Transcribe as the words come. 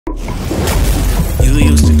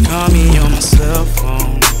Call me on my cell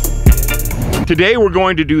phone. Today we're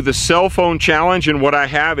going to do the cell phone challenge, and what I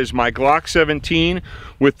have is my Glock 17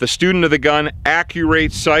 with the student of the gun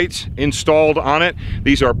Accur8 sights installed on it.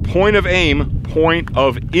 These are point of aim, point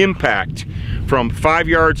of impact, from 5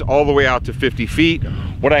 yards all the way out to 50 feet.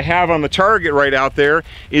 What I have on the target right out there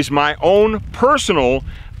is my own personal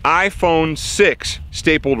iPhone 6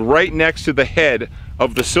 stapled right next to the head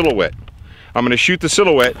of the silhouette. I'm going to shoot the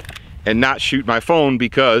silhouette and not shoot my phone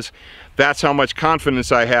because that's how much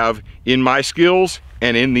confidence I have in my skills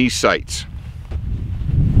and in these sights.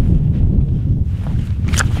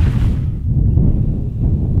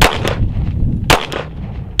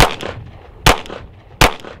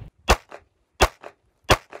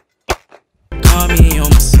 Call me on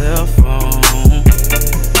my cell phone.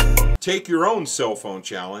 Take your own cell phone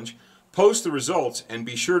challenge, post the results, and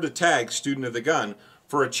be sure to tag Student of the Gun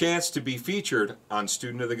for a chance to be featured on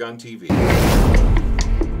Student of the Gun TV.